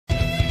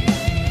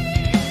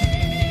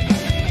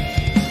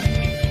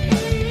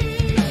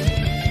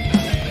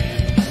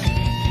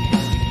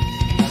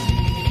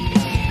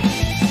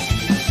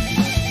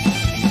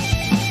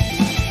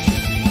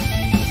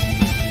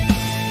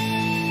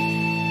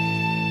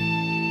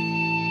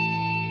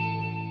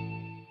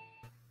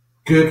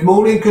Good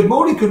morning,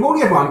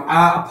 everyone.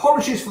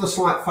 Apologies for the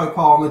slight faux pas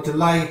on the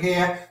delay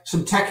here.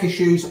 Some tech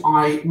issues.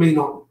 Me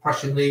not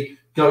pressing the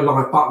go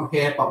live button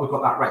here, but we've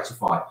got that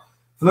rectified.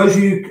 For those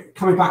of you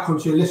coming back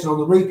onto listen on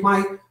the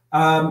replay,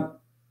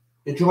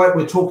 enjoy it.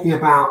 We're talking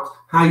about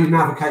how you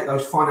navigate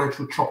those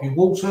financial choppy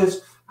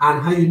waters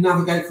and how you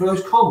navigate through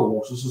those calmer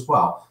waters as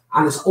well.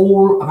 And it's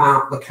all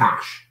about the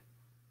cash.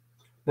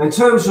 Now, in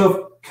terms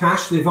of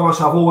cash, the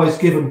advice I've always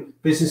given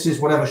businesses,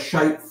 whatever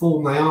shape,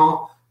 form they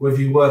are, whether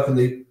you work in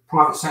the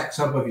private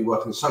sector, whether you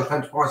work in the social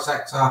enterprise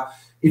sector,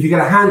 if you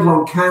get a handle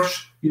on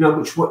cash, you know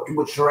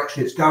which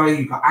direction it's going,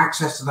 you've got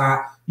access to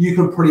that, you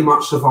can pretty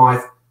much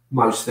survive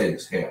most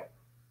things here.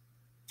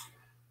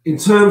 In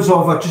terms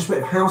of just a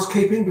bit of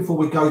housekeeping before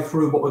we go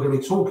through what we're going to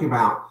be talking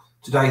about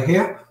today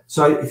here.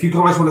 So if you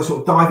guys want to sort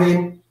of dive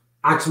in,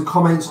 add some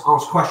comments,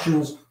 ask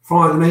questions,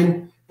 fire them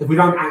in. If we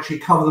don't actually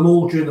cover them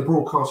all during the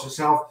broadcast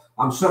itself,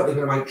 I'm certainly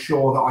going to make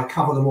sure that I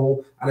cover them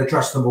all and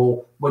address them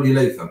all when you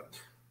leave them.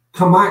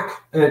 Come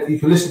back, you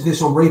can listen to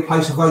this on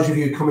replay. So those of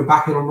you coming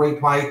back in on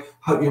replay,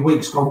 hope your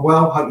week's gone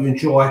well. Hope you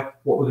enjoy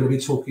what we're going to be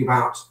talking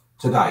about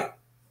today.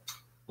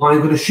 I'm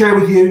going to share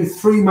with you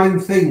three main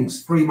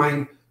things, three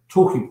main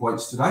talking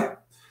points today.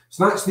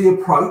 So that's the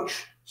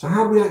approach. So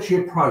how do we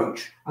actually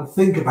approach and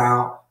think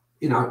about,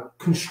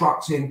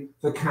 constructing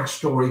the cash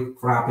story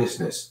for our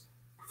business?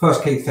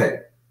 First key thing.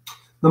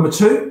 Number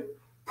two,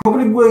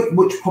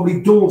 which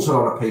probably daunts a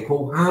lot of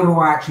people, how do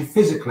I actually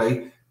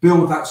physically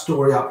build that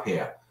story up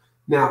here?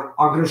 Now,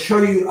 I'm going to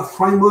show you a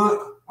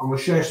framework. I'm going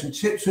to share some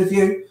tips with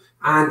you.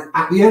 And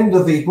at the end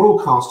of the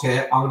broadcast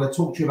here, I'm going to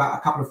talk to you about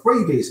a couple of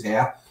freebies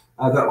here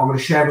that I'm going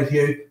to share with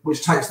you,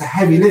 which takes the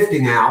heavy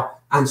lifting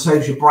out and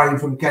saves your brain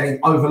from getting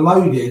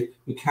overloaded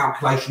with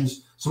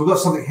calculations. So we've got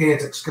something here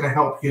that's going to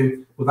help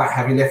you with that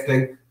heavy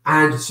lifting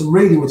and some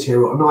reading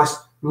material, nice,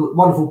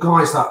 wonderful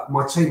guys that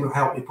my team have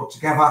helped me put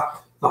together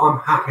that I'm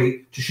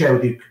happy to share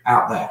with you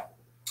out there.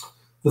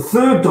 The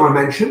third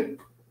dimension,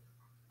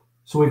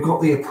 so we've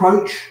got the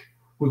approach,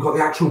 we've got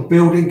the actual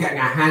building, getting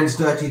our hands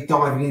dirty,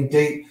 diving in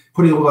deep,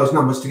 putting all those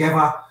numbers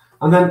together.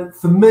 And then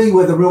for me,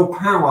 where the real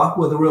power,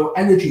 where the real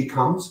energy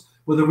comes,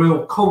 where the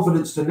real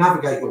confidence to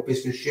navigate your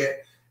business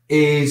ship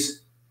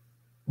is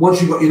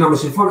once you've got your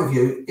numbers in front of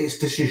you, it's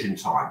decision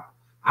time.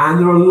 And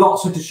there are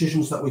lots of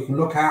decisions that we can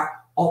look at,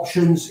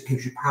 options, it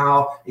gives you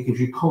power, it gives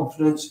you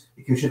confidence,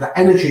 it gives you the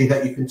energy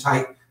that you can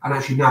take and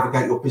actually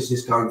navigate your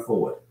business going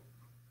forward.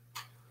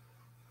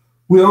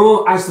 We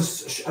are, as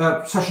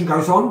the session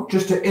goes on,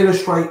 just to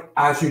illustrate,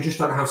 so you just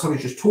don't have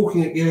somebody just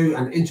talking at you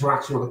and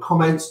interacting on the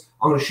comments,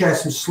 I'm going to share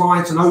some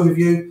slides, an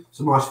overview,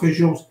 some nice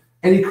visuals.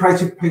 Any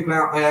creative people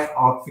out there,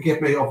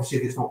 forgive me, obviously,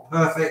 if it's not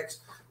perfect,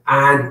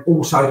 and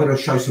also going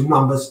to show some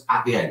numbers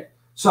at the end.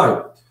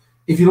 So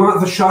if you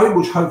like the show,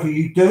 which hopefully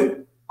you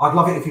do, I'd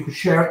love it if you could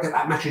share it, get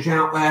that message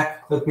out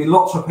there. There'll be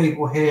lots of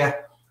people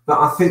here that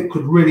I think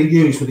could really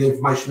use with the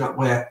information that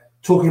we're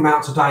talking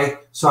about today.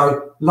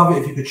 So love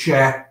it if you could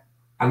share.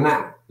 And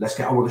now, let's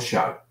get on with the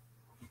show.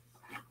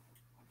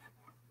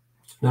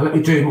 Now, let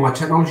me do my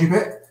technology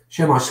bit.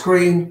 Share my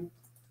screen.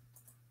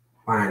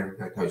 Bang,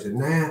 that goes in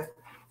there.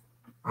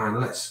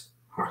 And let's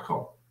crack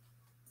on.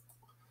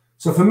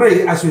 So for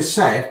me, as we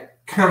said,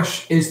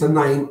 cash is the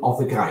name of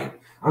the game.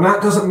 And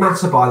that doesn't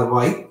matter, by the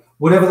way,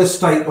 whatever the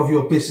state of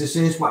your business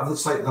is, whatever the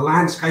state of the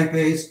landscape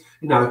is,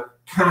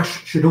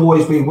 cash should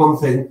always be one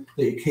thing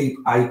that you keep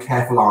a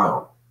careful eye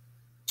on.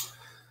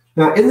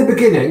 Now, in the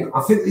beginning,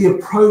 I think the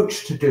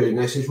approach to doing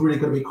this is really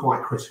going to be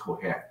quite critical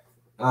here.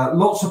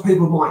 Lots of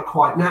people might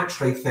quite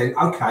naturally think,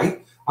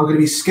 okay, I'm going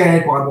to be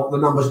scared by what the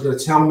numbers are going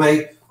to tell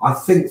me. I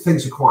think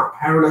things are quite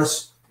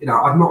perilous.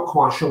 I'm not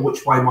quite sure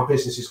which way my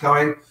business is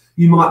going.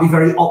 You might be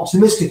very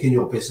optimistic in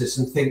your business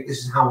and think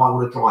this is how I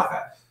want to drive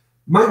it.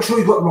 Make sure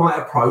you've got the right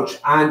approach.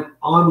 And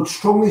I would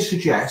strongly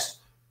suggest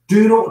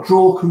do not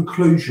draw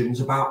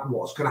conclusions about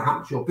what's going to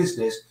happen to your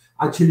business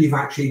until you've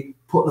actually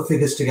put the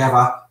figures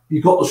together.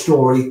 You've got the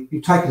story,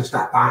 you've taken a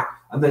step back,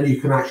 and then you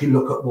can actually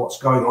look at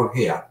what's going on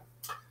here.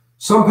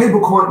 Some people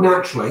quite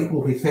naturally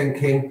will be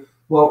thinking,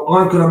 well,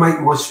 I'm going to make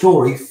my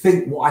story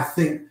think what I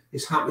think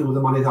is happening with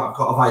the money that I've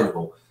got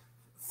available.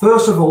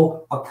 First of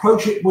all,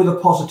 approach it with a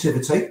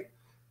positivity.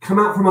 Come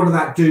out from under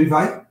that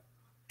duvet.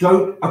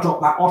 Don't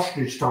adopt that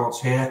ostrich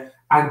stance here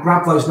and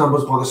grab those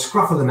numbers by the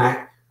scruff of the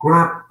neck,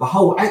 grab the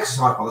whole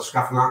exercise by the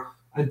scruff of the neck,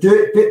 and do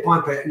it bit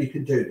by bit, and you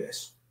can do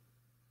this.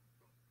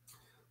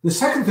 The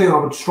second thing I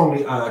would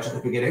strongly urge at the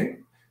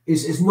beginning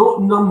is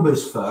not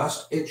numbers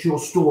first, it's your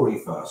story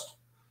first.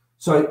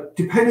 So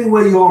depending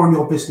where you are in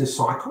your business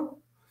cycle,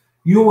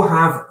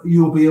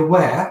 you'll be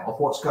aware of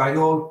what's going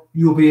on,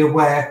 you'll be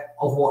aware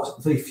of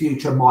what the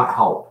future might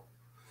hold.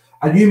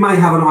 And you may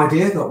have an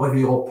idea that whether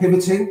you're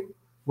pivoting,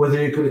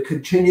 whether you're going to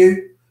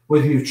continue,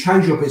 whether you've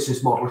changed your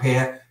business model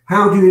here,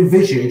 how do you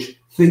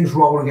envisage things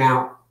rolling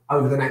out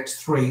over the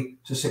next 3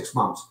 to 6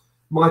 months?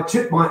 My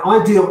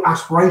ideal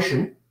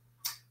aspiration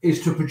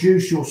is to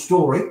produce your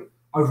story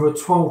over a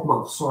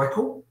 12-month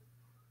cycle.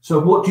 So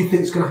what do you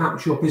think is going to happen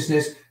to your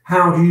business?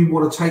 How do you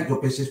want to take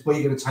your business? Where are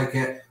you going to take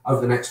it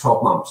over the next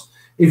 12 months?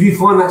 If you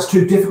find that's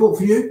too difficult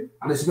for you,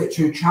 and it's a bit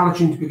too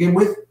challenging to begin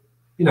with,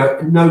 you know,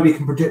 nobody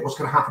can predict what's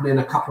going to happen in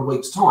a couple of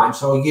weeks' time,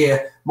 so a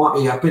year might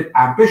be a bit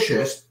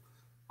ambitious.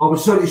 I would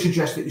certainly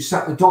suggest that you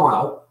set the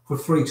dial for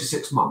 3 to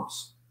 6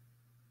 months.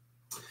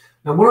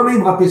 Now, what I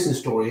mean by business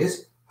story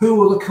is,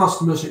 who are the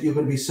customers that you're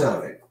going to be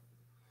serving?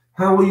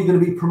 How are you going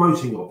to be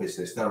promoting your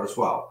business there as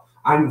well?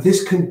 And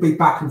this can be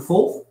back and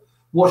forth.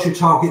 What's your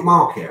target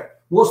market?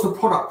 What's the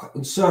product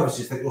and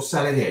services that you're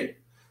selling in?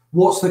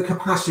 What's the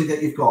capacity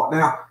that you've got?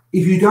 Now,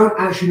 if you don't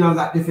actually know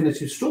that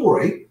definitive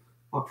story,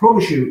 I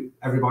promise you,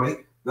 everybody,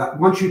 that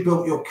once you've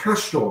built your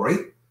cash story,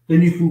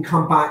 then you can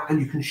come back and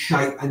you can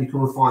shape and you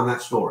can refine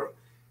that story.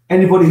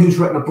 Anybody who's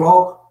written a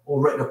blog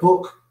or written a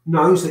book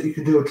knows that you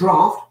can do a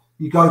draft.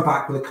 You go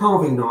back with a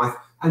carving knife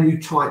and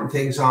you tighten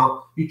things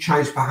up. You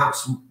change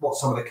perhaps what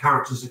some of the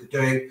characters are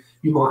doing.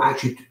 You might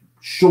actually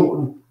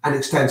shorten and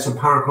extend some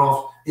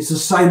paragraphs. It's the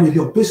same with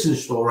your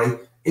business story.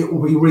 It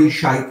will be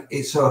reshaped.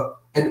 It's an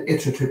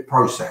iterative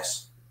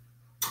process.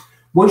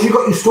 Once you've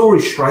got your story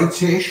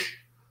straight-ish,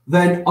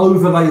 then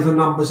overlay the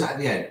numbers at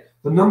the end.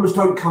 The numbers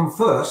don't come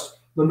first,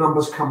 the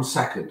numbers come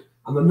second.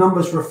 And the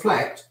numbers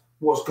reflect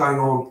what's going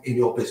on in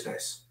your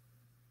business.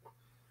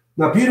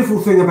 Now,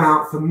 beautiful thing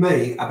for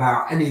me,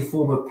 about any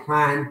form of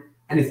plan,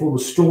 any form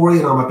of story,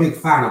 and I'm a big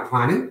fan of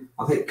planning.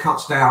 I think it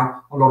cuts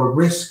down a lot of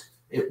risk.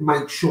 It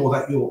makes sure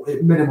that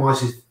it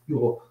minimizes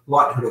your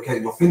likelihood of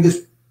getting your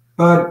fingers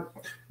burned.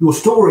 Your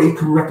story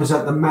can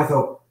represent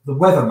the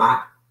weather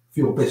map for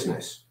your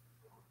business.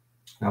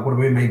 Now, what do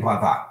we mean by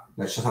that?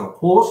 Let's just have a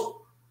pause.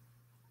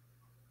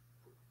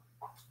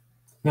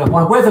 Now,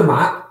 by weather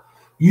map,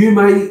 you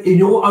may, in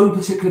your own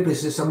particular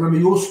business, and remember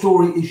your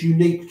story is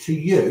unique to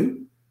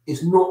you,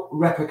 is not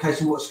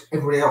replicating what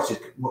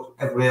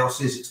everybody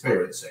else is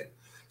experiencing.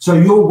 So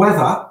your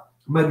weather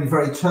may be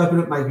very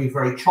turbulent, may be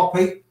very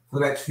choppy for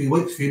the next few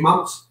weeks, few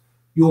months.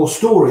 Your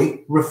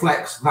story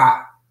reflects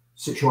that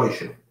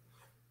situation.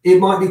 It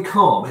might be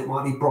calm, it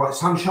might be bright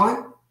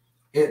sunshine,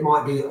 it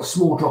might be a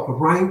small drop of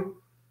rain,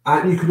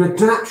 and you can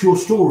adapt your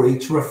story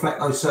to reflect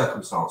those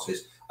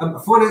circumstances.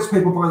 Finance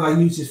people, by the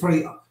way, use this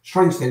very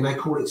strange thing, they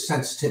call it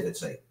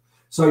sensitivity.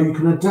 So you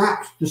can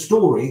adapt the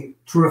story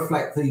to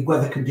reflect the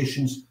weather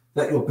conditions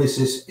that your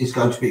business is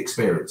going to be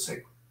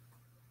experiencing.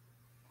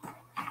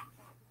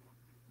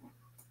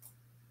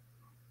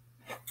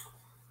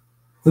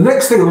 The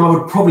next thing I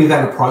would probably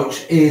then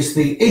approach is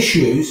the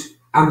issues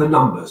and the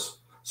numbers.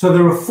 So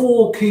there are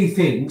 4 key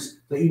things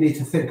that you need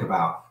to think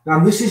about.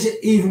 Now, this is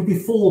even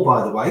before,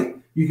 by the way,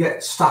 you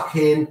get stuck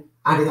in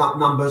adding up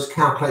numbers,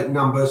 calculating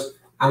numbers.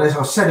 And as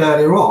I said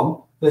earlier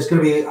on, there's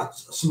going to be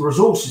some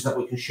resources that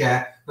we can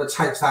share that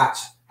takes that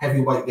heavy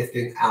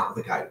weightlifting out of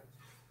the game.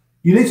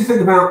 You need to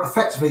think about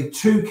effectively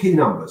 2 key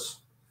numbers.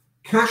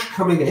 Cash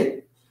coming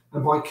in,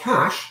 and by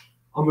cash,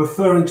 I'm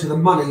referring to the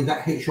money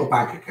that hits your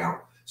bank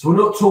account. So we're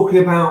not talking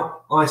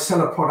about I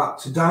sell a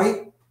product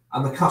today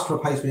and the customer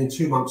pays me in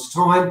 2 months'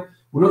 time.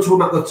 We're not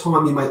talking about the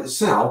time you make the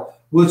sell.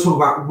 We're talking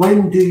about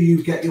when do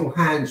you get your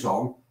hands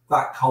on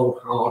that cold,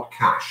 hard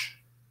cash.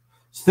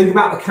 So think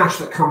about the cash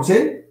that comes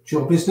in to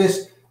your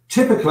business.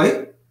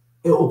 Typically,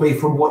 it will be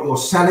from what you're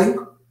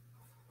selling.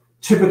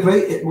 Typically,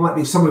 it might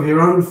be some of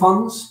your own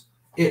funds.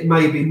 It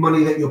may be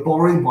money that you're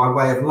borrowing by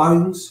way of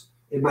loans.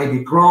 It may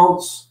be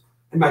grants.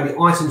 It may be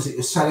items that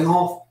you're selling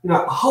off. You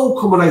know, a whole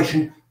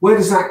combination. Where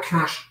does that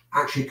cash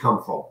actually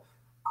come from?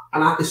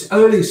 And at this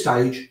early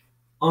stage,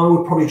 I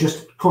would probably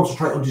just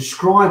concentrate on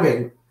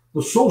describing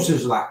the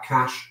sources of that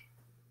cash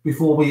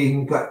before we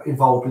even get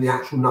involved with the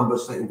actual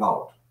numbers that are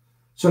involved.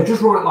 So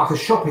just write like a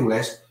shopping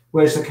list,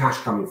 where's the cash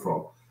coming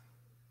from?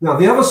 Now,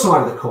 the other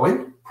side of the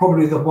coin,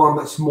 probably the one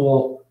that's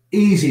more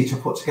easy to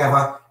put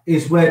together,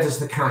 is where does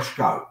the cash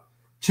go?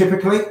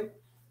 Typically,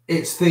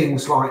 it's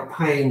things like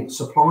paying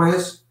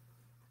suppliers,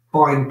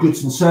 buying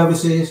goods and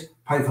services,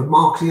 paying for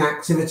marketing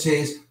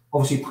activities,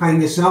 obviously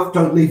paying yourself.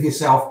 Don't leave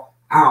yourself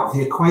out of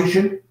the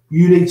equation.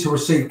 You need to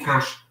receive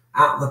cash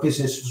out of the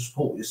business to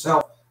support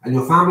yourself and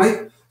your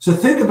family. So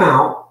think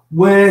about,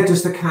 where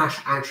does the cash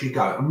actually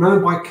go? And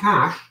remember, by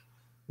cash,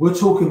 we're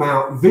talking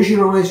about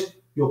visualize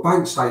your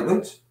bank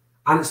statement,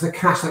 and it's the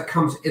cash that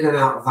comes in and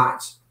out of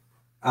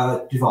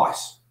that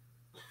device.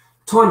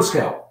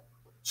 Timescale.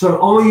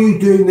 So are you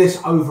doing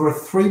this over a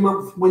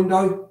 3-month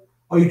window?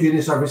 Are you doing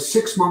this over a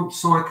 6-month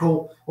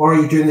cycle? Or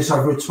are you doing this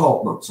over a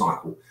 12-month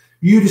cycle?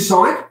 You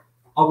decide.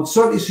 I would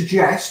certainly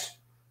suggest,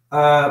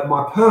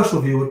 my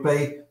personal view would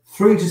be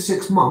 3 to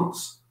 6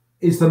 months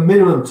is the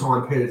minimum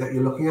time period that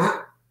you're looking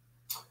at.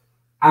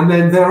 And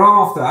then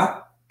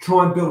thereafter,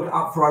 try and build it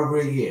up for over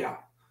a year.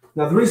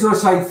 Now, the reason I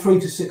say 3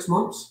 to 6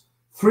 months,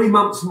 3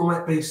 months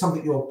might be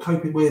something you're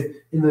coping with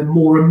in the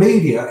more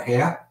immediate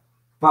here,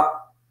 but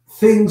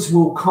things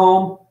will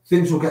calm,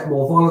 things will get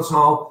more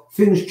volatile,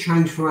 things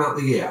change throughout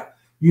the year.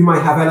 You may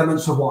have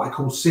elements of what I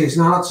call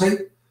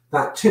seasonality,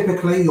 that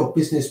typically your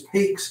business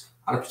peaks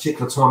at a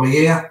particular time of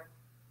year,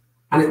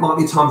 and it might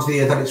be times of the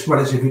year that it's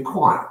relatively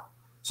quiet.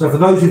 So for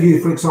those of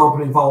you, for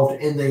example,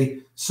 involved in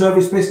the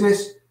service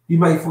business, you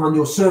may find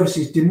your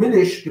services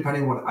diminish,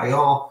 depending on what they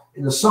are,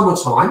 in the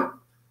summertime,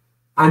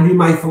 and you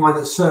may find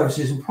that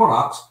services and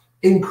products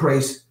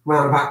increase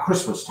around about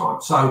Christmas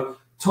time. So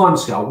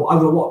timescale,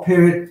 over what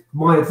period?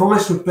 My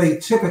advice would be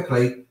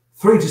typically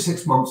 3 to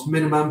 6 months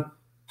minimum,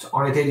 to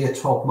ideally a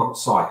 12-month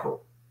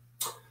cycle.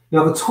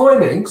 Now the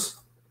timings,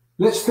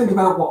 let's think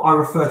about what I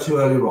referred to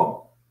earlier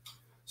on.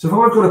 So if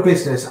I've got a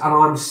business and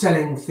I'm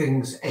selling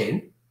things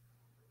in,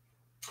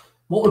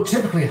 what would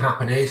typically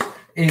happen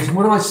is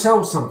when I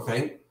sell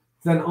something,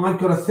 then I've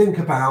got to think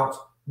about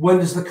when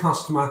does the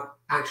customer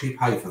actually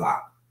pay for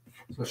that.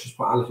 So let's just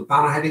put a little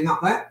banner heading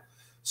up there.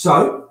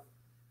 So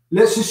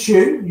let's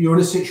assume you're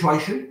in a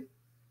situation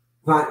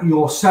that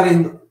you're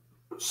selling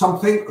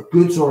something,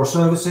 goods or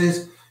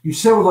services. You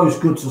sell those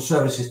goods or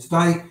services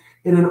today.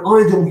 In an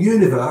ideal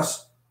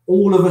universe,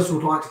 all of us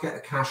would like to get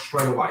the cash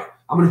straight away.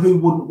 I mean, who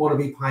wouldn't want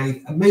to be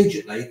paid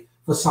immediately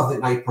for something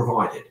they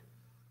provided?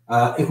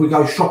 If we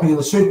go shopping in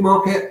the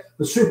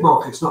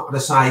supermarket's not going to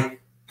say,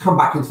 come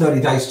back in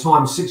 30 days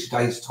time, 60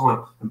 days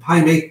time and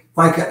pay me.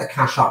 They get the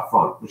cash up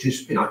front, which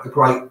is, a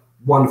great,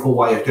 wonderful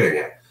way of doing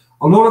it.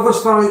 A lot of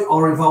us though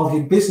are involved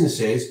in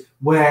businesses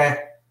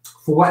where,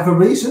 for whatever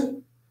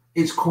reason,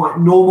 it's quite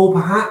normal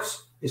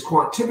perhaps, it's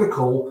quite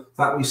typical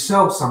that we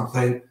sell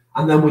something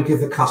and then we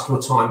give the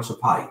customer time to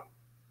pay.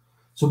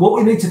 So what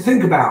we need to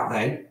think about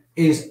then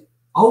is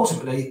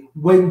ultimately,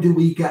 when do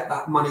we get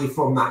that money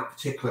from that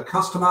particular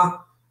customer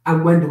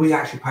and when do we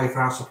actually pay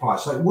for our supply?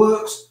 So it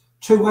works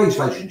two ways,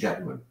 ladies and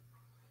gentlemen.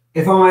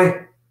 If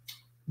I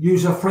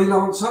use a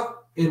freelancer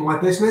in my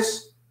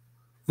business,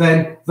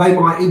 then they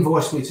might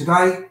invoice me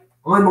today.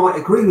 I might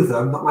agree with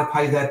them that I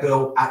pay their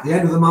bill at the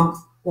end of the month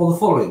or the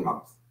following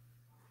month.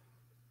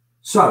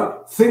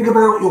 So think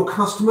about your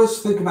customers,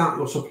 think about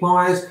your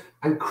suppliers,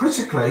 and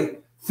critically,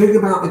 think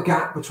about the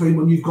gap between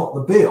when you've got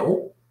the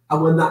bill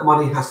and when that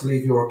money has to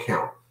leave your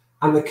account.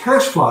 And the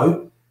cash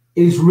flow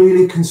is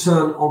really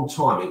concerned on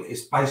timing.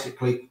 It's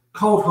basically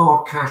cold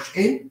hard cash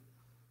in,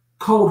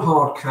 cold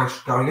hard cash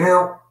going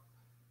out,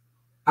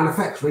 and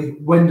effectively,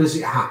 when does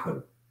it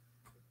happen?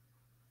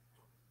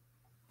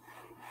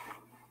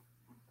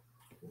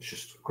 Let's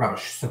just grab a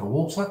sip of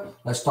water.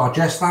 Let's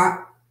digest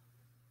that.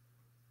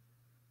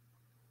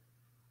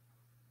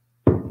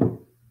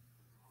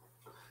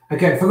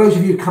 Again, for those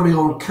of you coming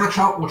on catch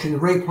up, watching the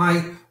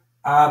replay,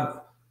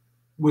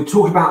 we're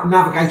talking about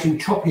navigating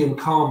choppy and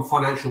calm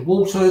financial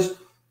waters.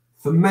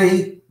 For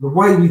me, the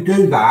way we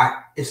do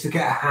that is to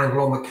get a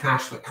handle on the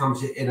cash that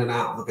comes in and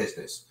out of the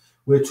business.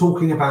 We're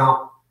talking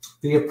about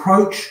the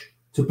approach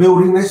to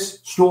building this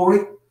story.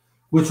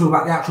 We're talking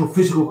about the actual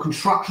physical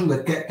construction,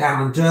 the get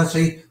down and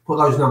dirty, put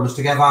those numbers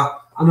together.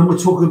 And then we're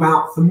talking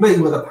about, for me,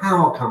 where the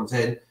power comes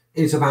in,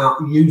 is about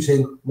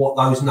using what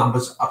those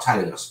numbers are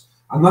telling us.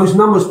 And those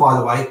numbers, by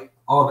the way,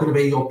 are going to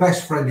be your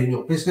best friend in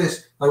your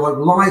business. They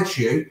won't lie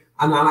to you,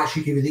 and they'll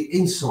actually give you the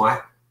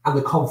insight and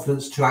the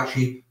confidence to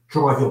actually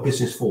drive your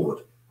business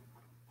forward.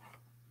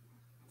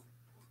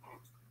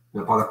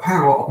 Now, by the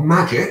power of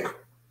magic,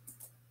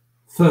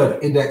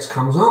 third index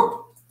comes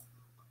up.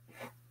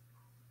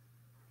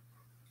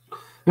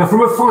 Now,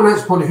 from a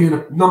finance point of view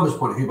and a numbers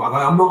point of view, by the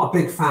way, I'm not a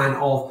big fan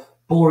of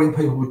boring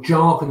people with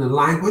jargon and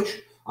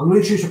language. I'm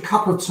going to choose a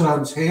couple of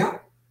terms here.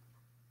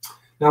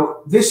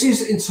 Now, this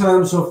is in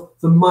terms of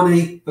the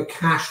money, the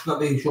cash that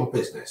leaves your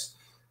business.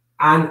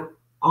 And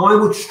I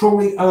would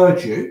strongly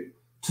urge you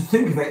to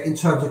think of it in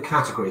terms of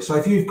categories. So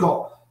if you've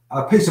got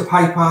a piece of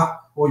paper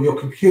or your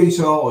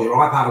computer or your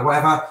iPad or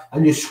whatever,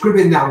 and you're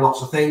scribbling down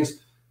lots of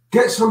things,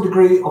 get some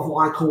degree of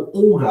what I call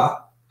order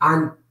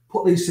and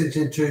put these things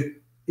into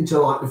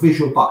like the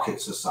visual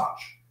buckets as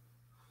such.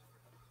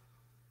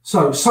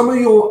 So some of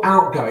your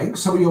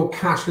outgoings, some of your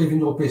cash leaving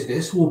your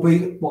business will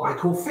be what I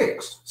call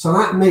fixed. So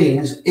that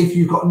means if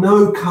you've got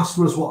no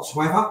customers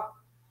whatsoever,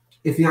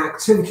 if the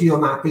activity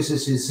on that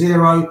business is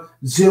zero,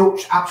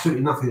 zilch,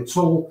 absolutely nothing at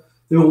all,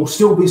 there will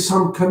still be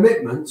some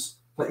commitments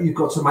that you've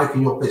got to make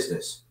in your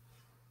business.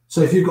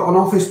 So if you've got an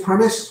office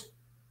premise,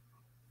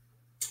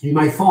 you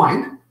may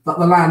find that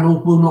the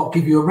landlord will not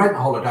give you a rent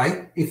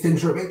holiday if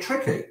things are a bit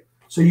tricky.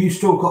 So you've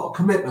still got a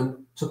commitment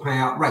to pay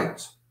out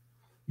rent.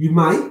 You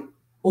may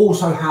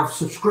also have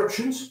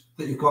subscriptions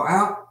that you've got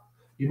out.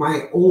 You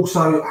may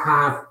also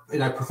have,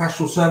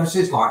 professional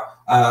services like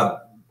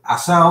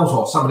ourselves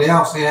or somebody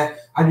else here,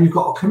 and you've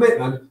got a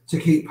commitment to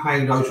keep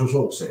paying those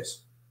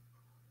resources.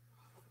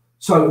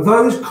 So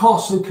those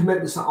costs and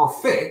commitments that are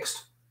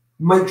fixed,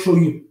 make sure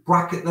you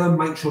bracket them,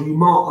 make sure you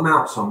mark them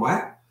out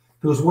somewhere,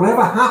 because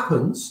whatever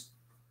happens,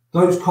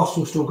 those costs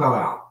will still go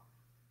out.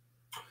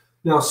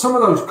 Now, some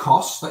of those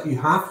costs that you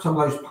have, some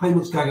of those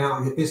payments going out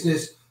of your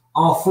business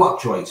are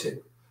fluctuating.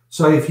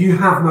 So if you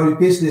have no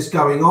business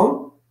going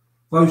on,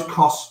 those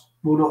costs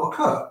will not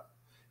occur.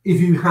 If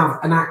you have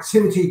an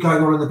activity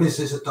going on in the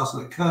business that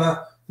doesn't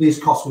occur, these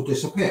costs will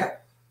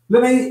disappear.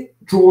 Let me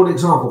draw an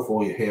example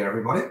for you here,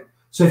 everybody.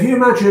 So if you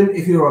imagine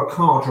if you're a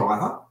car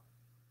driver,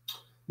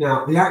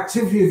 now the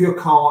activity of your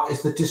car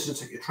is the distance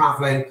that you're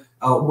traveling,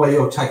 where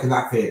you're taking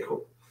that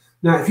vehicle.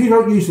 Now, if you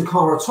don't use the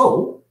car at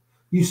all,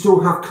 you still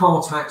have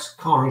car tax,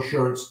 car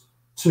insurance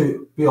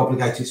to be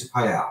obligated to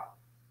pay out.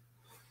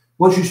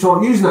 Once you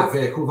start using that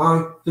vehicle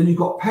though, then you've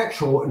got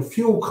petrol and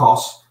fuel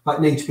costs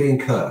that need to be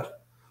incurred.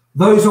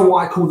 Those are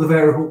what I call the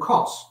variable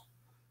costs.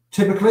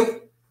 Typically,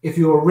 if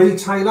you're a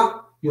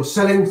retailer, you're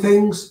selling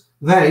things,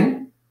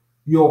 then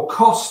your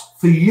cost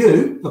for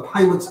you, the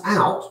payments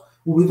out,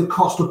 will be the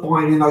cost of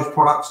buying in those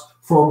products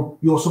from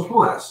your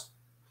suppliers.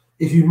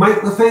 If you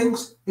make the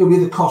things, it will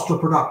be the cost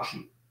of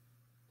production.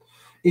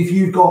 If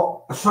you've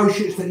got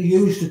associates that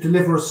you use to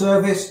deliver a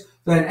service,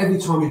 then every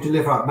time you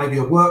deliver maybe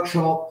a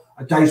workshop,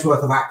 a day's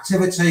worth of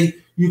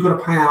activity, you've got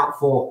to pay out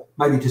for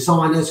maybe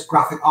designers,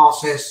 graphic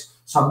artists,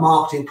 some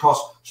marketing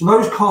costs. So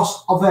those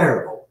costs are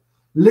variable.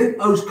 Link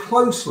those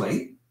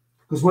closely,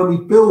 because when we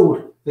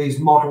build these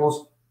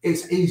models,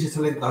 it's easy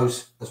to link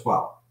those as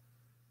well.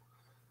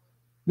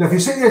 Now, if you're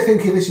sitting there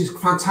thinking this is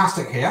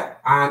fantastic here,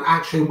 and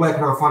actually where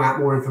can I find out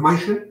more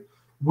information?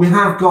 We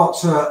have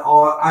got,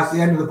 at the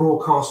end of the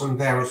broadcast on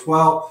there as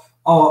well,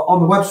 on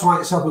the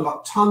website itself, we've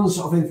got tons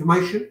of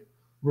information,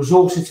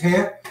 resources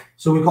here.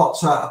 So we've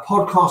got a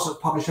podcast that's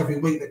published every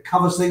week that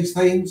covers these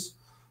themes.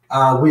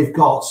 We've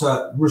got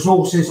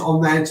resources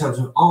on there in terms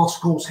of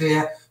articles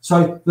here.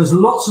 So there's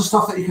lots of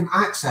stuff that you can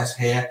access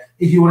here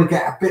if you want to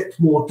get a bit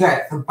more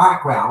depth and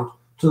background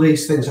to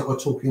these things that we're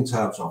talking in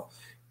terms of.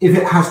 If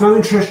it has no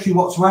interest to you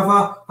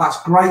whatsoever,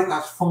 that's great,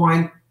 that's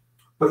fine.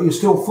 But you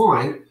still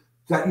find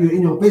that you,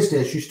 in your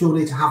business, you still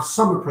need to have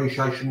some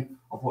appreciation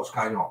of what's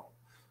going on.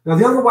 Now,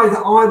 the other way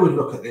that I would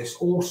look at this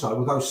also,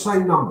 with those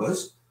same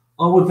numbers,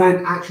 I would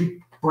then actually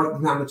break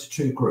them down into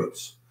two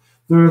groups.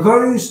 There are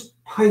those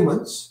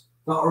payments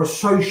that are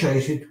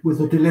associated with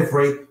the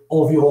delivery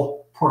of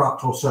your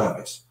product or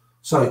service.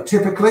 So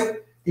typically,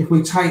 if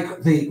we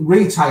take the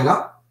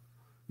retailer,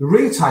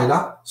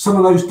 some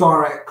of those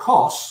direct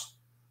costs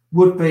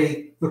would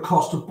be the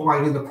cost of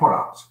buying in the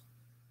product.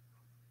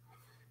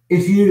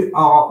 If you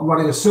are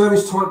running a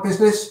service type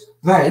business,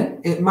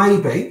 then it may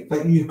be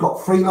that you've got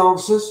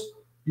freelancers,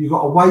 you've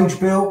got a wage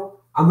bill,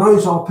 and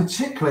those are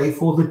particularly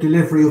for the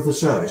delivery of the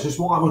service. It's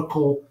what I would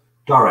call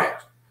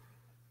direct.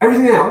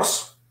 Everything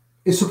else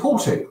is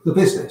supporting the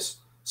business.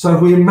 So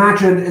if we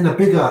imagine in a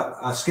bigger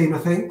scheme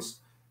of things,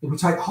 if we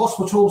take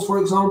hospitals, for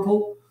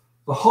example,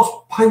 the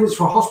payments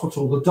for a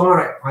hospital, the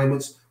direct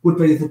payments would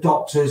be the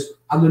doctors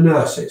and the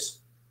nurses.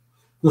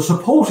 The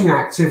supporting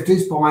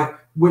activities by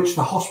which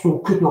the hospital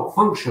could not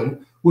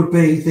function would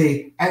be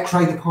the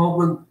X-ray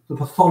department, the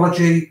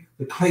pathology,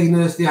 the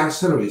cleaners, the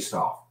ancillary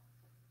staff.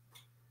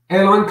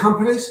 Airline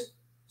companies,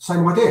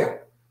 same idea.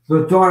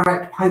 The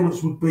direct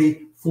payments would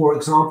be, for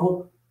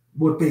example,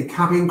 would be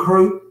cabin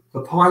crew,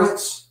 the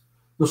pilots.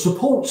 The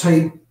support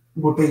team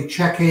would be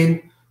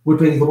check-in, would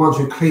be the ones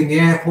who clean the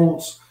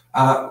airports,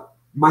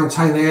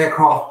 maintain the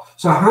aircraft.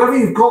 So however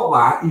you've got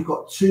that, you've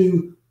got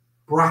two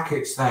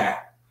brackets there.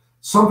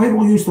 Some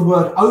people use the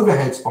word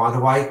overheads, by the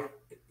way.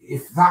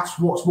 If that's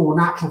what's more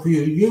natural for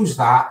you to use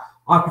that,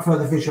 I prefer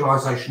the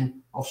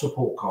visualization of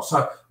support costs.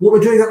 So what we're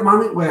doing at the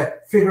moment,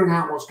 we're figuring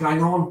out what's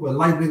going on, we're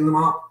labeling them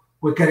up,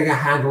 we're getting a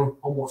handle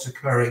on what's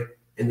occurring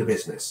in the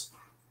business.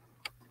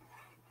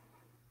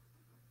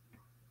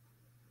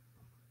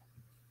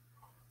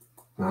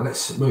 Now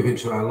let's move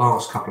into our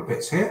last couple of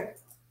bits here.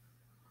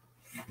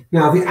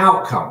 Now the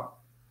outcome.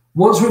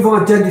 Once we've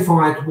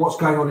identified what's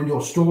going on in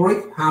your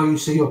story, how you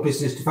see your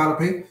business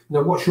developing,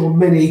 what's your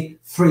mini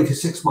 3 to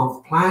 6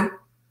 month plan,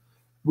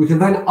 we can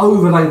then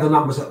overlay the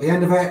numbers at the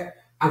end of it.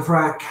 And for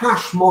our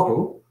cash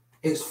model,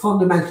 it's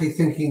fundamentally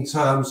thinking in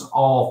terms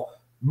of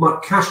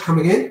cash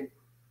coming in,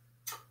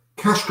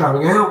 cash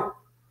going out,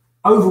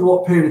 over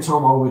what period of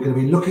time are we going to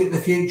be looking at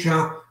the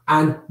future,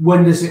 and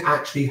when does it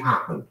actually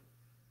happen?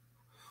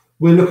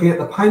 We're looking at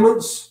the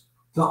payments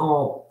that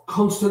are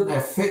constant, they're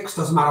fixed,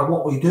 doesn't matter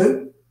what we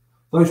do.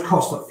 Those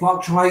costs that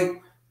fluctuate,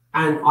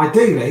 and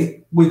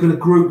ideally we're going to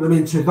group them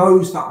into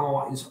those that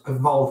are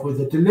involved with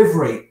the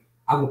delivery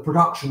and the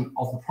production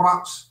of the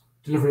products,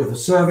 delivery of the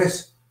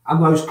service,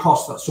 and those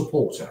costs that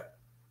support it.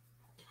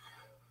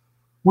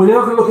 We're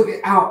now going to look at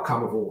the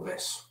outcome of all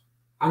this.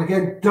 And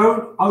again,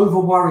 don't over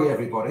worry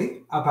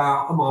everybody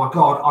about, oh my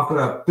God, I've got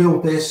to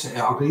build this,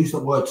 I'm going to use the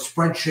word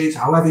spreadsheets,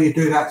 however you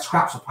do that,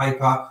 scraps of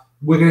paper.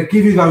 We're going to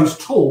give you those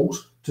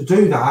tools to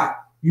do that.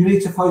 You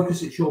need to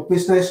focus, it's your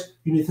business,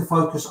 you need to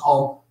focus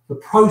on the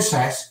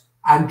process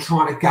and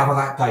trying to gather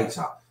that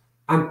data.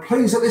 And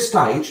please, at this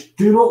stage,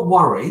 do not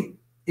worry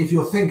if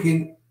you're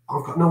thinking,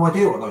 I've got no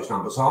idea what those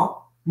numbers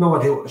are, no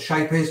idea what the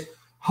shape is.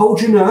 Hold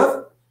your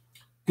nerve,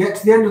 get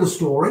to the end of the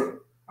story,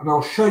 and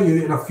I'll show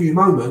you in a few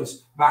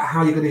moments about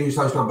how you're going to use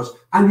those numbers.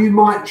 And you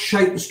might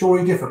shape the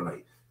story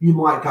differently. You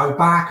might go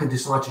back and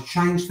decide to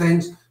change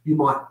things. You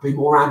might be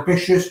more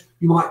ambitious.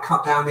 You might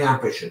cut down the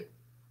ambition.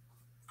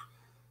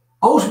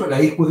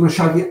 Ultimately, we're going to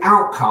show the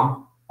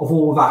outcome of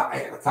all that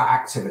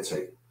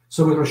activity.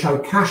 So we're going to show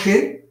cash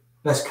in,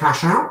 less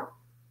cash out.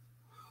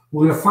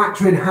 We're going to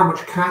factor in how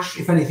much cash,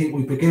 if anything,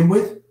 we begin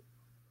with.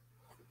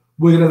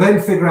 We're going to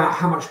then figure out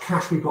how much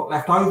cash we've got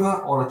left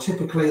over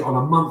typically on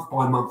a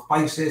month-by-month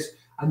basis.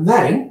 And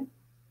then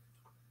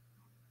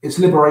it's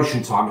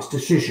liberation time, it's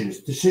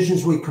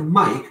decisions we can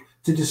make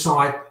to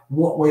decide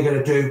what we're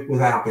going to do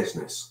with our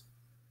business.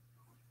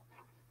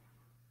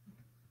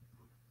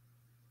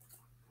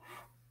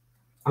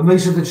 And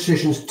these are the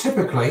decisions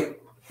typically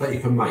that you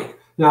can make.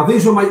 Now,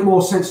 these will make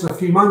more sense in a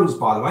few moments,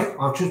 by the way.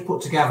 I've just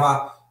put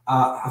together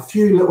a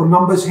few little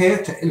numbers here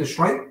to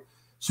illustrate.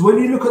 So when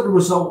you look at the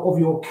result of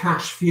your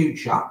cash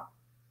future,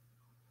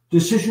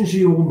 decisions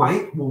you will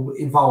make will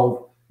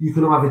involve, you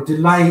can either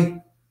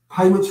delay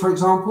payments, for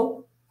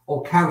example,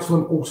 or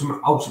cancel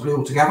them ultimately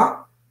altogether.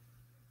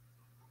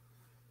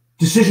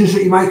 Decisions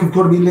that you make have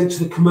got to be linked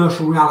to the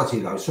commercial reality,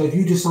 though. So if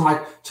you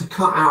decide to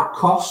cut out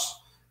costs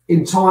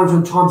in times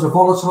when times are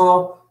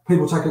volatile,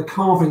 people take a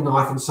carving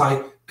knife and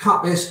say,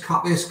 cut this,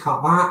 cut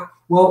that.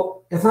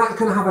 Well, if that's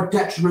going to have a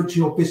detriment to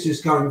your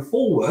business going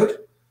forward,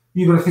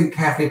 you've got to think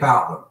carefully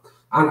about them.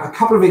 And a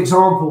couple of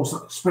examples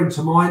that spring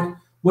to mind,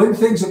 when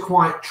things are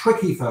quite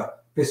tricky for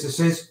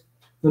businesses,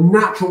 the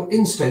natural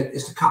instinct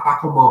is to cut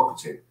back on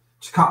marketing,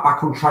 to cut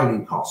back on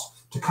training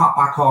costs, to cut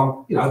back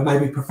on,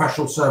 maybe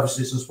professional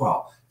services as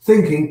well,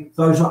 thinking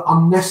those are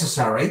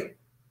unnecessary.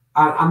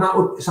 And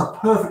it's a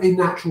perfectly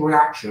natural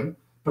reaction,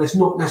 but it's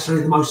not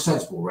necessarily the most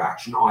sensible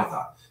reaction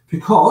either,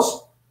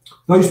 because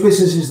those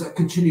businesses that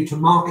continue to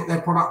market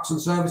their products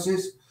and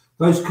services,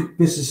 those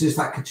businesses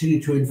that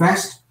continue to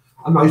invest,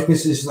 and those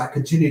businesses that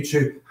continue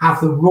to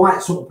have the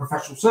right sort of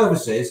professional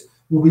services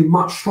will be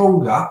much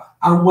stronger.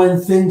 And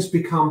when things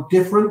become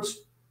different,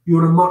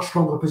 you're in a much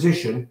stronger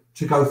position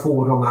to go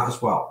forward on that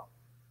as well.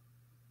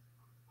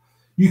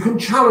 You can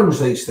challenge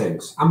these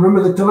things. And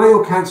remember, the delay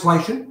or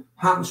cancellation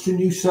happens to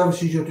new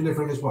services you're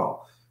delivering as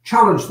well.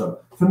 Challenge them.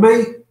 For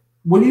me,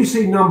 when you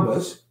see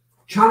numbers,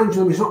 challenge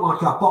them is not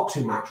like a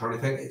boxing match or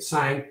anything. It's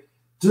saying,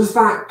 does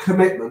that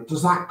commitment,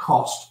 does that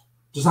cost,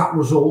 does that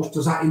resource,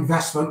 does that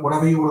investment,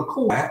 whatever you want to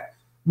call it,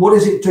 what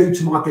does it do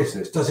to my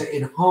business? Does it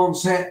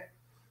enhance it?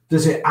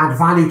 Does it add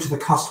value to the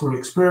customer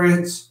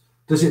experience?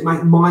 Does it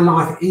make my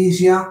life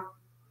easier?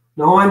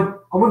 Now,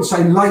 I wouldn't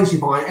say lazy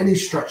by any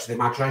stretch of the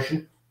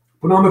imagination,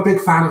 but I'm a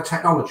big fan of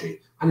technology.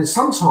 And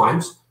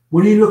sometimes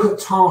when you look at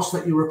tasks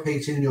that you're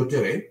repeating and you're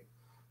doing,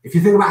 if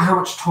you think about how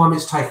much time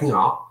it's taking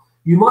up,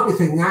 you might be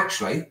thinking,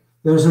 actually,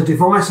 there's a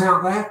device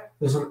out there,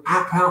 there's an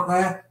app out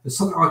there, there's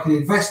something I can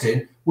invest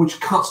in, which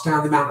cuts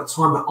down the amount of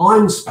time that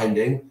I'm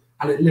spending,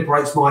 and it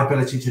liberates my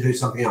ability to do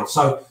something else.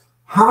 So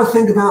have a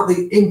think about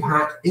the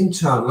impact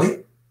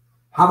internally,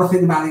 have a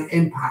think about the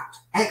impact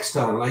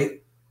externally,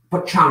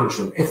 but challenge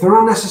them. If they're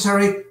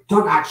unnecessary,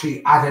 don't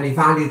actually add any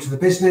value to the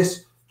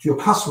business, to your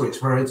customer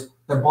experience,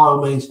 then by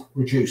all means,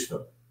 reduce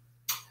them.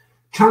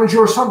 Challenge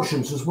your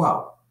assumptions as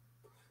well.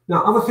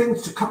 Now,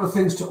 a couple of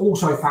things to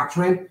also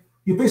factor in,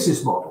 your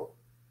business model.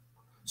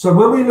 So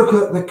when we look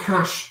at the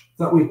cash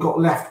that we've got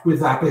left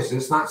with our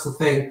business, that's the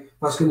thing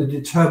that's going to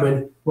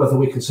determine whether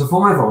we can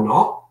survive or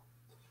not.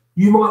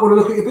 You might want to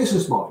look at your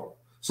business model.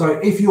 So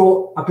if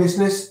you're a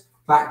business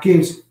that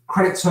gives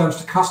credit terms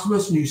to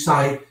customers and you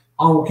say,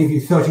 I will give you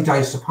 30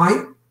 days to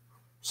pay,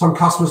 some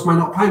customers may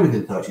not pay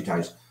within 30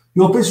 days.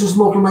 Your business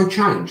model may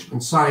change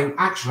and saying,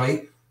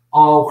 actually,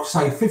 I'll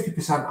say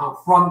 50%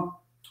 up front,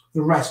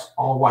 the rest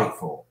I'll wait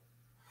for.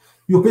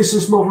 Your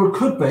business model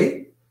could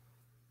be,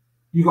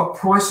 you've got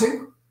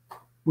pricing,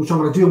 which I'm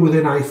going to deal with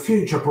in a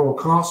future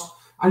broadcast,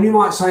 and you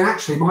might say,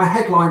 actually, my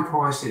headline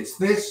price is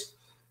this.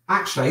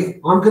 Actually,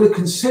 I'm going to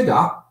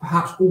consider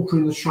perhaps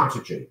altering the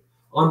strategy.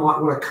 I might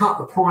want to cut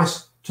the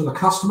price to the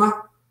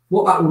customer.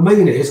 What that will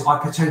mean is I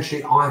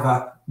potentially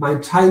either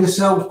maintain a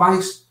sales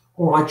base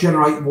or I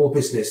generate more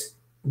business,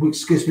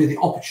 which gives me the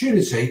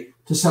opportunity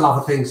to sell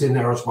other things in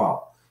there as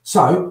well.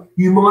 So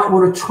you might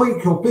want to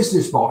tweak your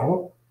business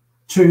model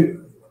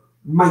to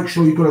make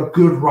sure you've got a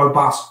good,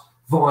 robust,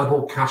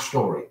 viable cash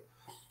story.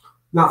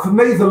 Now, for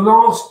me, the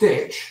last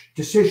ditch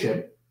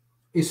decision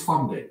is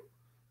funding.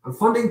 And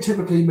funding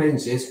typically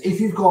means is if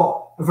you've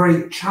got a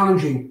very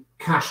challenging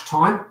cash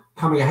time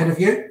coming ahead of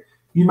you,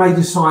 you may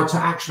decide to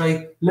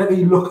actually, let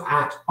me look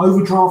at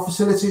overdraft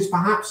facilities,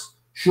 perhaps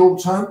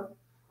short term.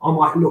 I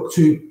might look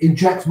to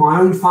inject my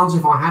own funds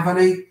if I have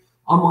any.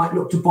 I might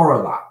look to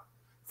borrow that.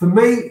 For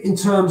me, in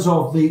terms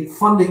of the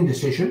funding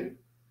decision,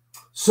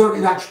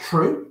 certainly that's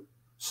true.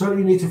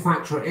 Certainly you need to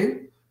factor it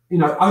in.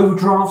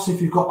 Overdrafts,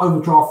 if you've got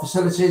overdraft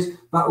facilities,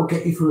 that will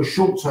get you through a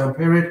short-term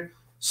period.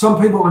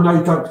 Some people I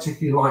know don't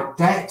particularly like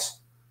debt.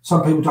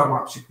 Some people don't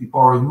like particularly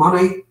borrowing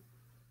money.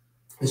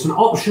 It's an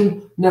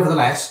option,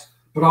 nevertheless,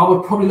 but I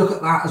would probably look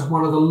at that as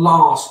one of the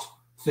last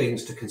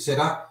things to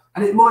consider.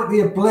 And it might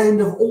be a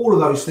blend of all of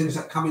those things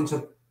that come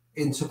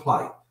into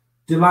play.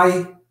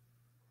 Delay,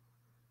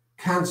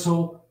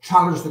 cancel,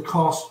 challenge the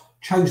cost,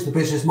 change the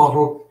business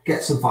model,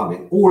 get some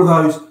funding. All of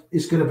those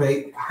is going to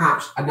be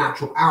perhaps a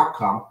natural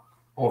outcome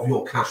of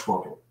your cash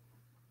model.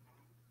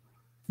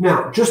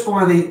 Now, just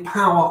by the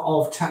power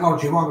of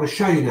technology, what I'm going to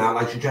show you now,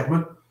 ladies and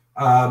gentlemen,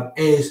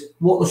 is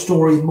what the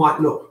story might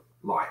look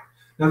like.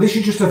 Now, this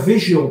is just a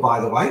visual, by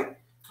the way.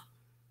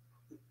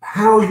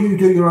 How you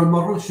do your own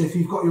models. So if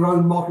you've got your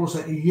own models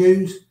that you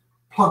use,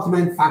 plug them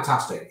in,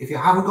 fantastic. If you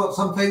haven't got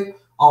something,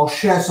 I'll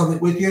share something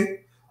with you.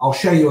 I'll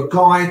show you a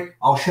guide.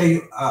 I'll show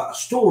you a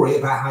story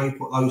about how you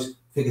put those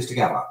figures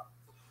together.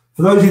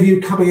 For those of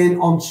you coming in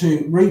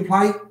onto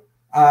replay,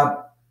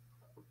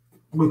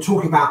 we're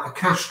talking about the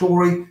cash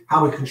story,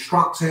 how we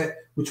construct it.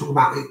 We're talking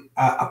about the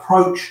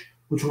approach.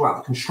 We're talking about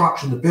the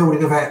construction, the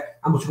building of it,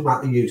 and we're talking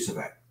about the use of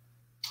it.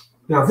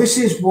 Now, this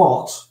is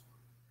what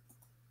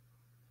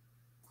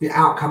the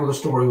outcome of the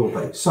story will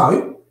be.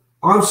 So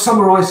I've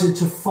summarized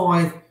into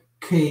 5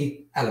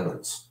 key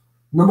elements.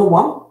 Number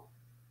 1,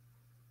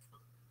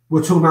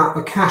 we're talking about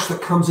the cash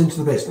that comes into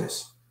the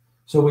business.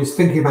 So we're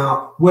thinking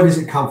about where does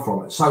it come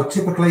from? So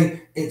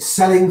typically it's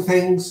selling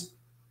things,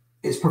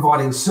 it's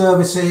providing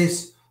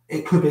services,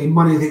 it could be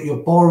money that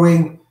you're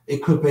borrowing,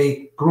 it could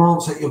be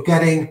grants that you're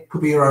getting, it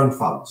could be your own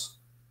funds.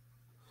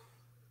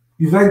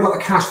 You've then got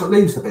the cash that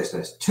leaves the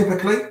business.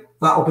 Typically,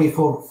 that will be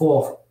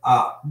for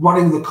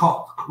running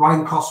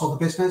costs of the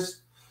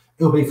business.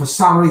 It'll be for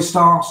salary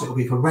staff. It'll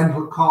be for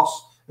rental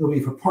costs. It'll be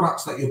for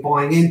products that you're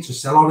buying in to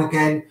sell on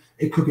again.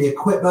 It could be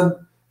equipment.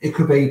 It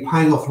could be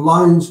paying off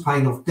loans,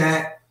 paying off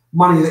debt,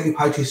 money that you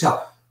pay to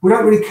yourself. We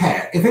don't really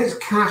care. If it's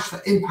cash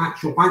that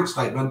impacts your bank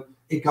statement,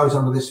 it goes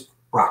under this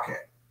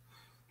bracket.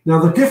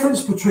 Now, the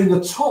difference between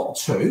the top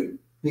two,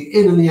 the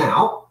in and the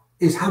out,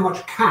 is how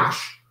much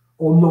cash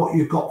or not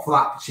you've got for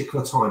that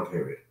particular time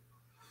period.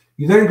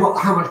 You then got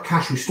how much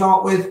cash you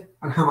start with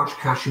and how much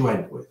cash you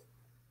end with.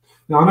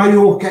 Now, I know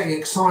you're all getting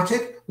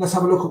excited. Let's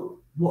have a look at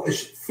what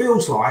this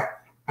feels like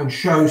and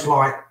shows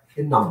like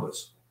in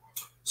numbers.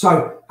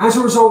 So as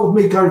a result of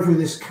me going through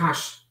this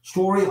cash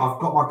story, I've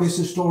got my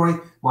business story,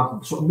 my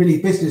sort of mini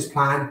business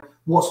plan.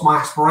 What's my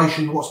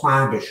aspiration? What's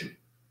my ambition?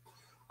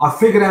 I've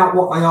figured out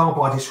what they are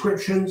by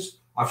descriptions.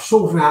 I've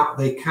sorted out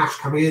the cash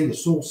coming in, the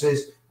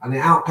sources and the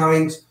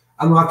outgoings.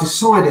 And I've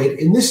decided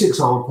in this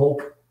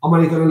example, I'm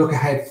only going to look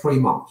ahead 3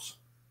 months.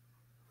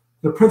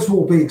 The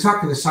principle will be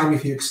exactly the same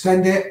if you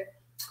extend it.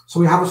 So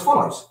we have as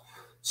follows.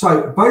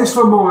 So based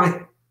on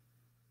my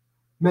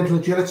mental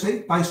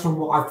agility, based on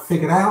what I've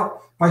figured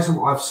out, based on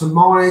what I've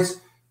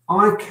surmised,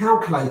 I've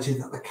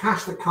calculated that the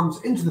cash that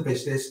comes into the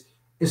business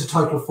is a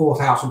total of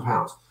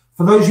 £4,000.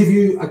 For those of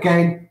you,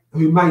 again,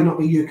 who may not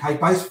be UK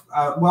based,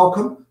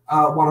 welcome,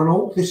 one and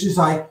all. This is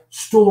a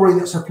story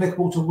that's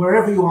applicable to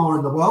wherever you are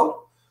in the world.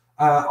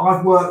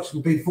 I've worked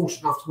and been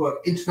fortunate enough to work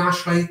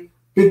internationally,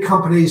 big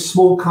companies,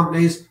 small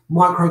companies,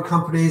 micro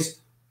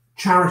companies,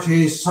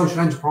 charities, social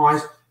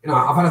enterprise.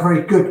 I've had a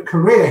very good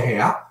career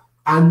here,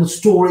 and the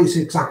story is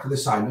exactly the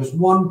same. There's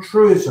one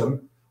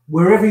truism: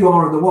 wherever you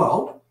are in the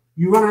world,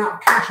 you run out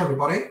of cash,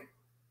 everybody.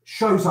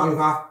 Show's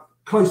over,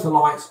 close the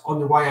lights, on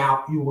your way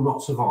out, you will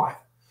not survive.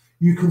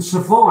 You can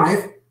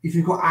survive if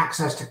you've got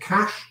access to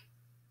cash.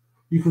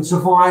 You can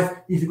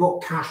survive if you've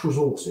got cash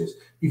resources.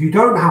 If you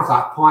don't have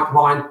that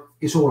pipeline,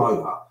 it's all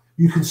over.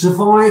 You can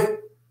survive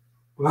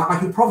without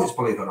making profits,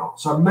 believe it or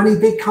not. So many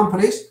big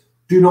companies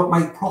do not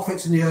make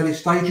profits in the early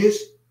stages.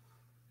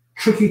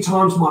 Tricky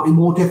times might be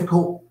more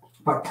difficult,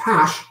 but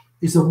cash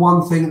is the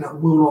one thing that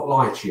will not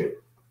lie to you.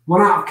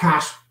 Run out of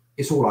cash,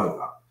 it's all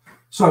over.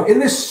 So in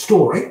this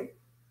story,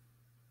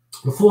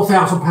 the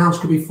 £4,000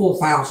 could be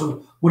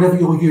 4,000, whatever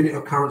your unit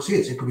of currency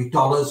is. It could be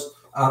dollars.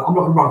 I'm not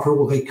going to run through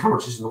all the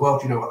currencies in the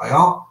world. You know what they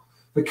are.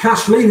 The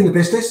cash leaving the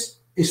business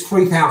is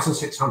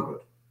 3,600.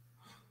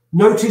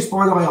 Notice,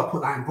 by the way, I'll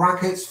put that in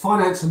brackets.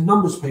 Finance and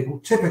numbers people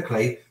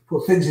typically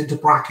put things into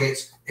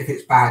brackets if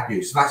it's bad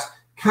news. So that's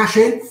cash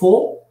in,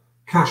 4,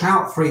 cash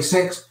out,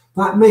 3,600.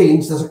 That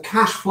means there's a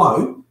cash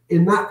flow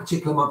in that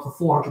particular month of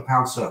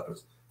 £400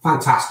 surplus.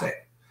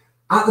 Fantastic.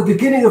 At the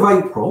beginning of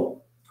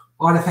April,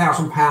 I had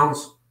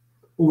 £1,000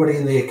 already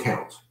in the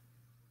account.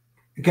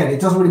 Again,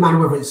 it doesn't really matter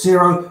whether it's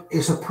zero,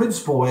 it's a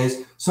principal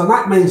is. So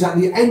that means at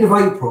the end of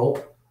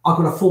April, I've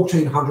got a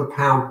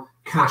 £1,400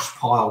 cash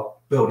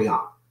pile building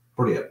up.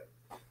 Brilliant.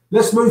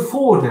 Let's move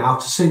forward now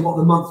to see what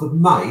the month of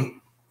May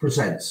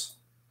presents.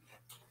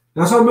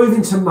 Now, as I move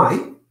into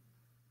May,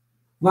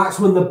 that's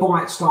when the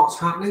bite starts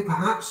happening,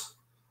 perhaps,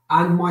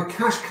 and my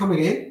cash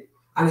coming in,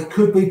 and it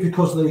could be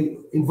because of the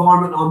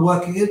environment I'm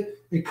working in,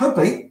 it could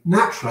be,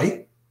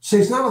 naturally,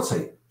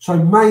 seasonality. So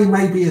May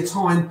may be a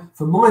time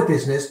for my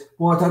business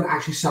where I don't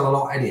actually sell a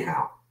lot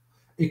anyhow.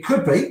 It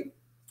could be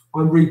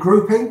I'm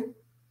regrouping,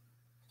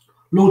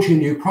 launching a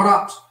new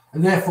product,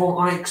 and therefore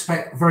I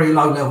expect very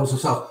low levels of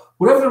sales.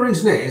 Whatever the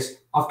reason is,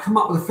 I've come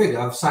up with a figure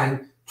of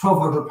saying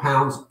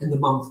 £1,200 in the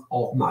month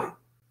of May.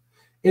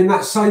 In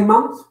that same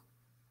month,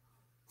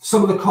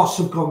 some of the costs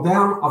have gone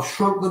down. I've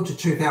shrunk them to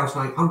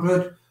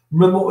 2,800.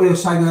 Remember what we were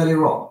saying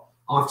earlier on.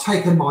 I've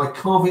taken my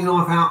carving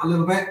knife out a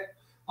little bit.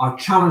 I've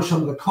challenged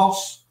some of the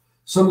costs.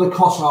 Some of the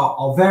costs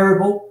are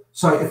variable.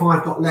 So if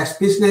I've got less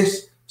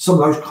business, some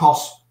of those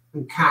costs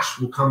and cash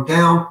will come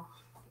down.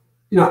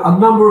 A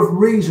number of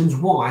reasons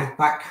why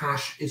that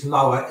cash is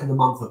lower in the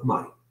month of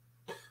May.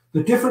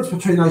 The difference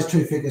between those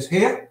two figures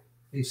here,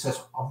 he says,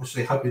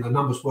 obviously hoping the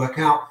numbers work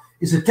out,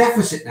 is a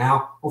deficit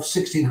now of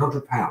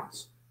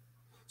 £1,600.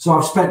 So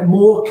I've spent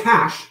more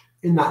cash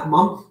in that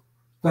month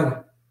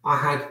than I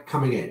had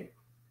coming in.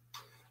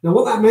 Now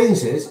what that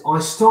means is I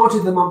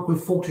started the month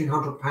with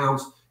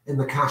 £1,400 in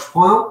the cash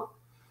pile.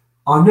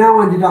 I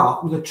now ended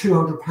up with a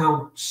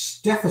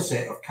 £200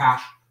 deficit of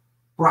cash,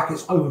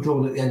 brackets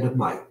overdrawn at the end of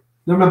May.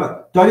 Now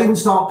remember, don't even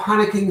start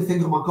panicking and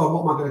think, oh my God,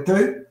 what am I going to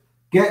do?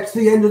 get to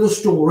the end of the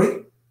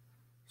story,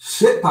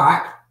 sit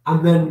back,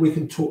 and then we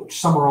can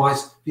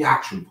summarize the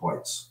action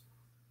points.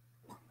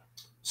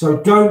 So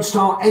don't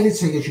start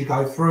editing as you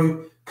go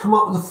through. Come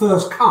up with the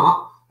first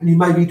cut, and you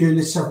may be doing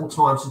this several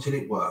times until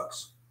it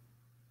works.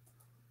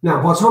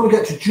 Now, by the time we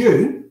get to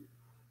June,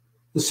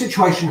 the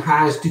situation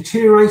has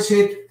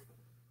deteriorated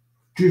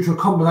due to a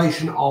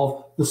combination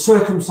of the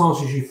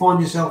circumstances you find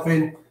yourself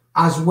in,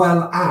 as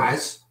well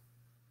as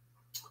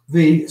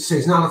the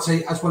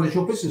seasonality, as well as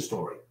your business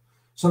story.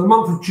 So the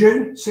month of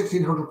June,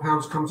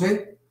 £1,600 comes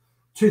in,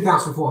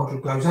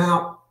 2,400 goes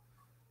out.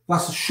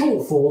 That's a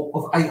shortfall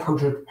of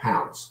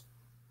 £800.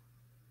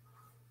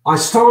 I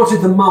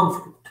started the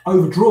month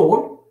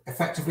overdrawn,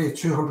 effectively of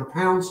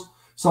 £200.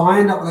 So I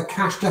end up with a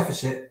cash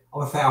deficit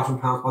of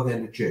 £1,000 by the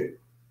end of June.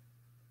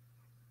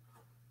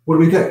 What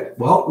do?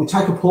 Well, we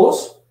take a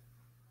pause,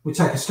 we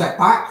take a step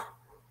back,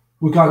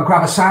 we go and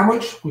grab a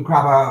sandwich, we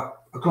grab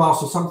a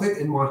glass of something.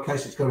 In my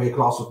case, it's going to be a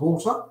glass of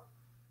water.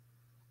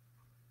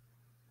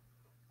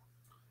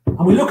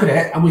 And we look at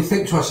it and we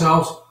think to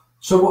ourselves,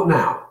 so what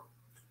now?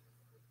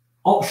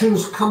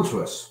 Options come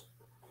to us.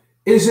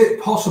 Is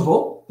it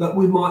possible that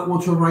we might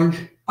want to arrange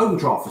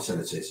overdraft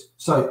facilities?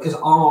 So is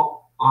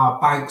our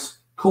banks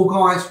cool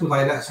guys? Will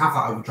they let us have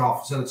that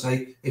overdraft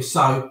facility? If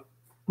so,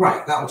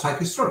 great, that will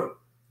take us through.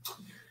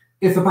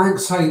 If the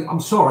bank's saying, I'm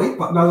sorry,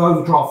 but no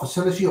overdraft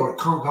facility, or it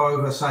can't go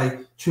over, say,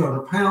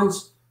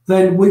 £200,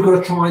 then we've got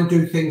to try and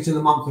do things in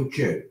the month of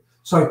June.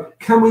 So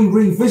can we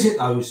revisit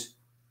those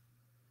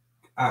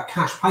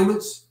cash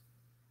payments?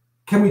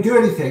 Can we do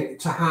anything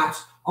to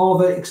are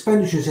there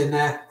expenditures in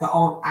there that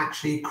aren't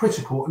actually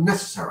critical and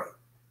necessary?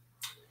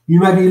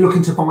 You may be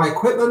looking to buy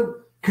equipment.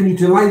 Can you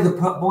delay the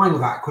buying of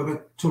that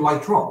equipment till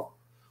later on?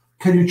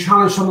 Can you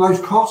challenge some of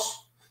those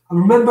costs? And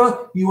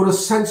remember, you want a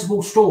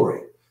sensible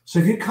story. So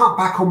if you cut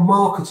back on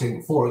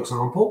marketing, for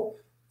example,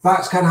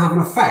 that's going to have an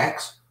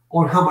effect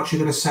on how much you're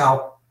going to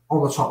sell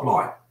on the top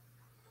line.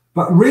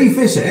 But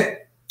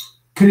revisit,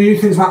 can you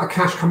do things about the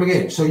cash coming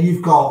in? So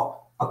you've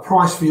got a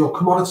price for your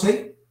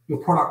commodity, your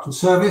product and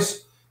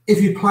service.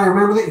 If you play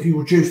around with it, if you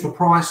reduce the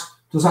price,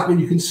 does that mean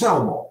you can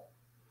sell more?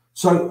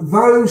 So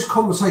those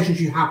conversations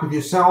you have with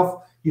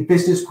yourself, your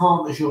business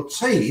partners, your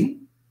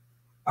team,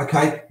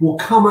 okay, will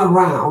come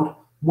around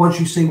once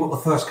you've seen what the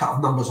first cut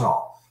of numbers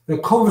are. The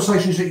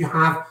conversations that you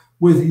have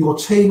with your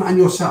team and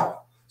yourself.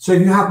 So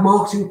if you have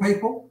marketing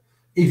people,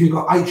 if you've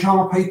got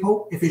HR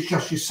people, if it's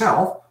just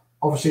yourself,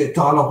 obviously a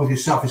dialogue with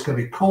yourself is going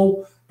to be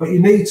cool, but you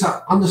need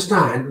to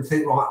understand and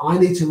think, right, I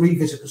need to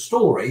revisit the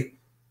story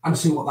and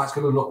see what that's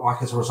going to look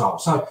like as a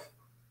result. So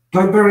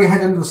don't bury your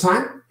head under the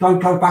sand. Don't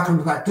go back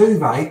under that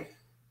duvet.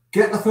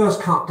 Get the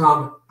first cut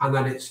done, and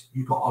then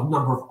you've got a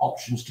number of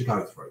options to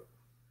go through.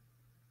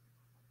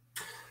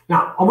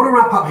 Now, I want to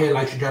wrap up here,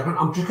 ladies and gentlemen.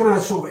 I'm just going to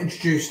sort of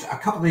introduce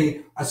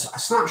a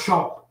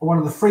snapshot of one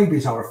of the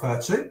freebies I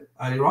referred to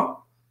earlier on.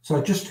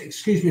 So just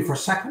excuse me for a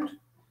second.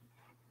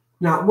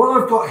 Now, what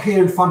I've got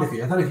here in front of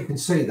you, I don't know if you can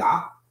see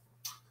that.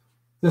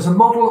 There's a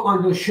model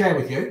I'm going to share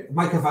with you,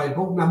 make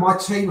available. Now, my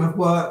team have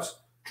worked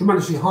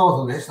tremendously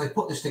hard on this. They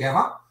put this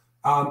together.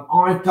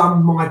 I've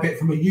done my bit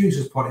from a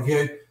user's point of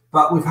view,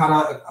 but we've had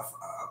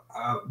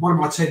one of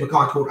my team, a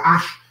guy called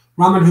Ash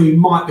Raman, who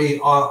might be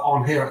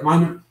on here at the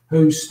moment,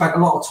 who spent a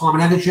lot of time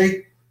and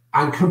energy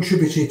and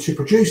contributed to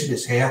producing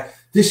this here.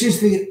 This is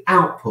the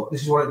output.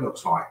 This is what it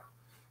looks like.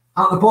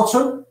 At the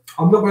bottom,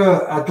 I'm not going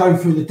to go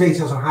through the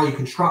details on how you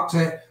construct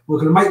it. We're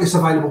going to make this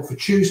available for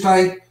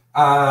Tuesday.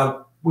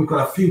 We've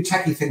got a few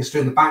techie things to do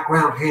in the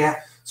background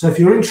here. So if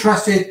you're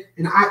interested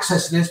in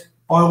accessing this,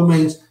 by all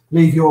means,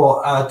 leave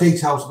your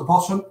details at the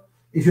bottom.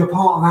 If you're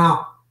part of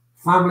our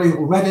family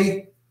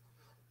already,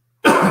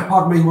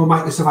 pardon me, we'll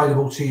make this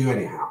available to you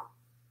anyhow.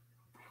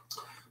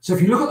 So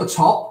if you look at the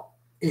top,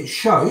 it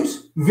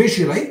shows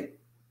visually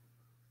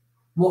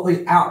what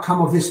the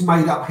outcome of this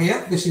made up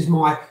here. This is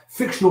my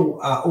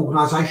fictional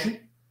organisation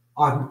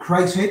I've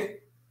created.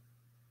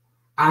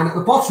 And at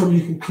the bottom,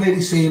 you can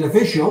clearly see in a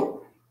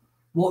visual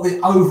what the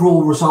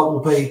overall result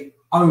will be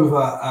over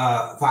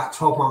that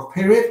 12-month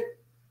period.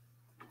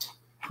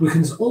 We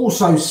can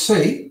also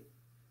see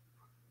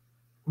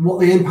what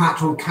the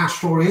impact on cash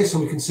flow is, so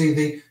we can see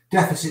the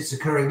deficits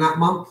occurring that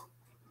month.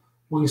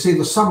 We can see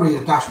the summary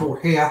of the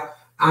dashboard here,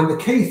 and the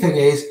key thing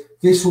is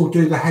this will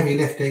do the heavy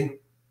lifting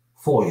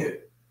for you.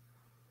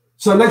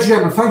 So, ladies and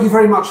gentlemen, thank you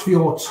very much for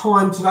your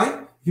time today.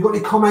 If you've got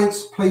any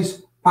comments,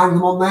 please bang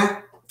them on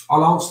there.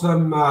 I'll answer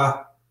them,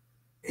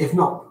 if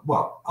not,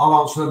 well,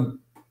 I'll answer them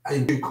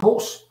in due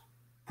course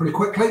pretty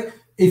quickly.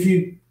 If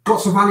you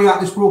got some value out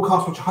of this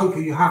broadcast, which I hope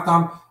you have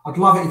done, I'd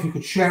love it if you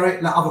could share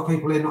it, let other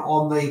people in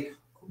on the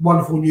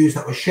wonderful news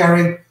that we're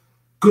sharing.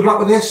 Good luck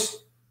with this.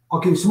 I'll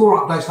give you some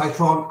more updates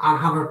later on,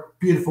 and have a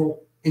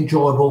beautiful,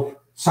 enjoyable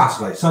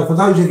Saturday. So for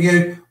those of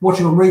you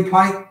watching on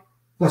replay,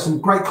 there's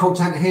some great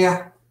content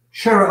here.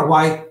 Share it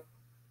away.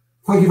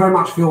 Thank you very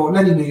much for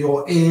lending me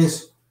your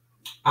ears,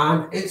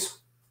 and it's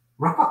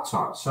wrap up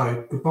time.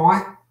 So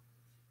goodbye.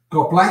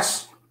 God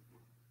bless.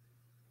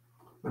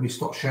 Let me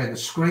stop sharing the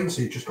screen.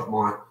 So you've just got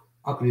my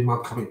ugly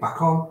mug coming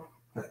back on.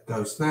 That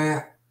goes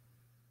there.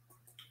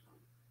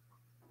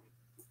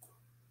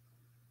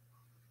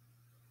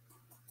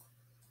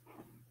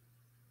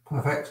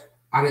 Perfect.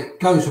 And it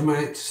goes for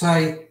me to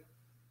say,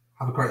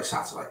 have a great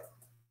Saturday.